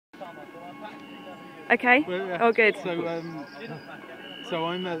Okay. Well, Oh, good. So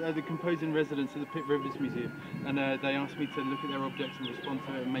I'm the composer in residence at the Pitt Rivers Museum, and they asked me to look at their objects and respond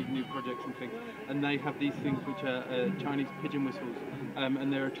to it and make new projects and things. And they have these things which are Chinese pigeon whistles,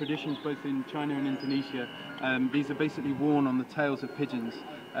 and there are traditions both in China and Indonesia. These are basically worn on the tails of pigeons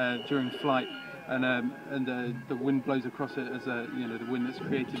during flight, and the wind blows across it as the wind that's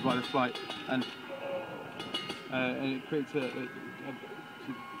created by the flight, and it creates a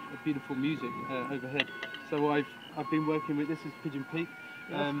beautiful music overhead. So I've been working with, this is Pigeon Pete,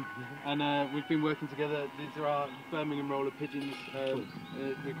 and we've been working together. These are our Birmingham Roller pigeons.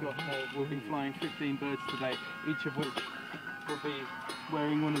 We'll be flying 15 birds today, each of which will be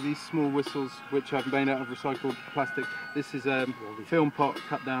wearing one of these small whistles which I've made out of recycled plastic. This is a film pot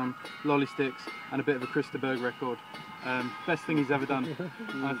cut down, lolly sticks, and a bit of a Christaberg record. Best thing he's ever done,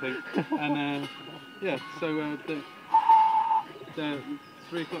 I think. And yeah, so the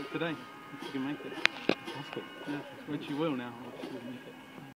 3 o'clock today, if you can make it. Yeah, which you will now.